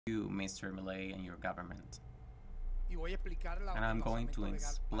you, Mr. Milei, and your government. Y voy a explicar And I'm going to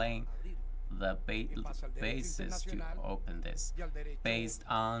explain the basis to open this, based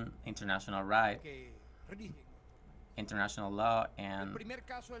on international right, international law, and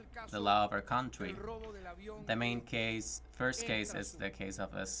the law of our country. The main case, first case, is the case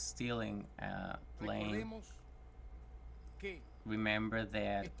of a stealing plane. Remember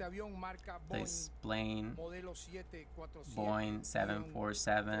that this plane, Boeing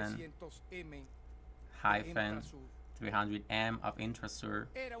 747 hyphen 300M of Emtrasur,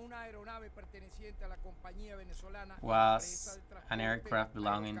 was an aircraft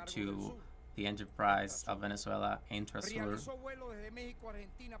belonging to the enterprise of Venezuela Emtrasur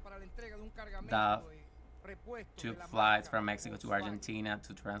that took flights from Mexico to Argentina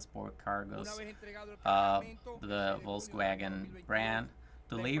to transport cargoes of the Volkswagen brand,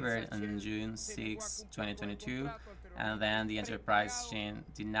 delivered on June 6, 2022, and then the enterprise chain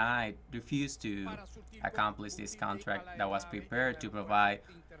refused to accomplish this contract that was prepared to provide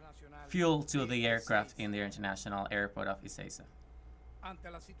fuel to the aircraft in the international airport of Ezeiza.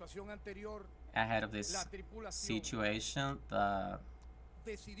 Ahead of this situation, the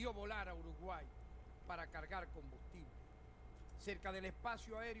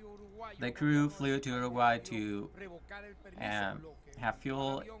crew flew to Uruguay to have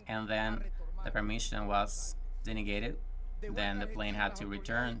fuel, and then the permission was denegated. Then the plane had to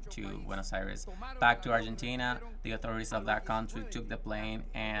return to Buenos Aires. Back to Argentina, the authorities of that country took the plane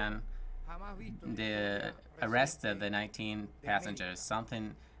and arrested the 19 passengers,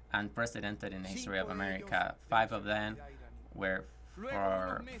 something unprecedented in the history of America. 5 of them were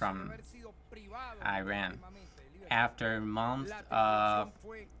from Iran. After months of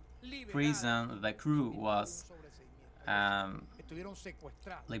prison, the crew was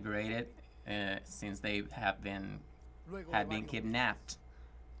liberated since they had been kidnapped,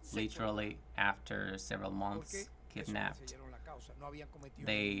 literally after several months kidnapped.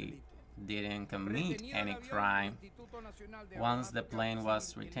 They didn't commit any crime. Once the plane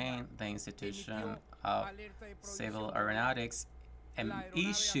was retained, the Institution of Civil Aeronautics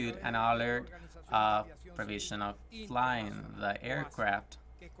issued an alert of provision of flying the aircraft,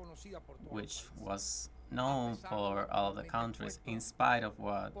 which was known for all the countries, in spite of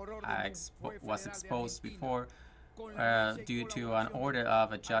what was exposed before, due to an order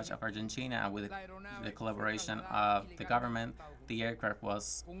of a judge of Argentina. With the collaboration of the government, the aircraft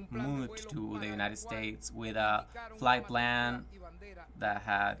was moved to the United States with a flight plan that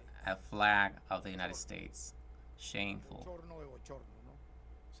had a flag of the United States. Shameful.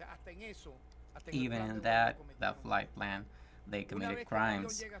 Even in that flight plan, they committed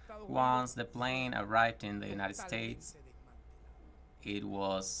crimes. Once the plane arrived in the United States, it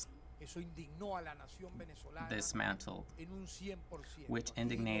was dismantled, which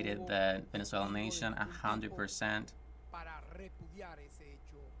indignated the Venezuelan nation 100%.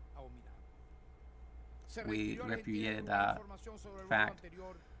 We repudiated that fact.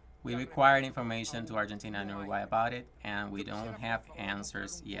 We required information to Argentina and Uruguay about it, and we don't have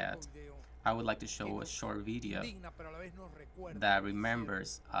answers yet. I would like to show a short video that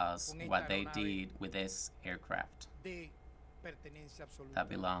remembers us what they did with this aircraft that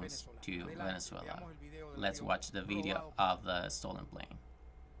belongs to Venezuela. Let's watch the video of the stolen plane.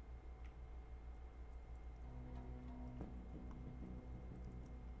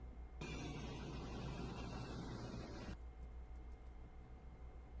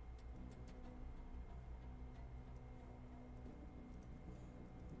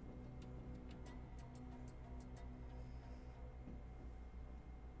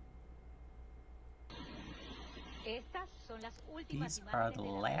 These are the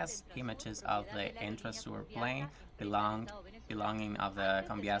last images of the Emtrasur plane belonging of the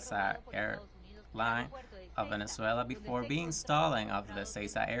Conviasa airline of Venezuela before being stolen of the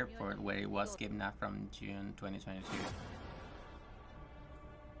Ezeiza airport, where it was kidnapped from June 2022.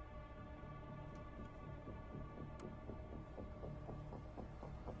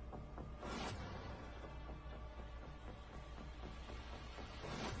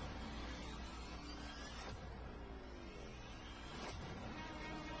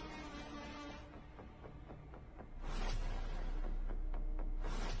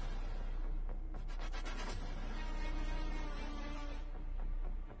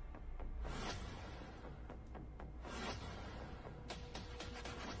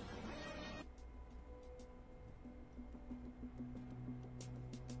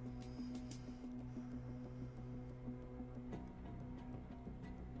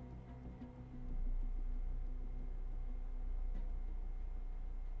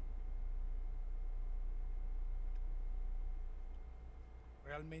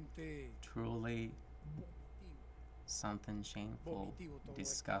 realmente Truly vomitivo, something shameful, vomitivo toda esta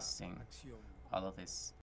disgusting, acción. all of this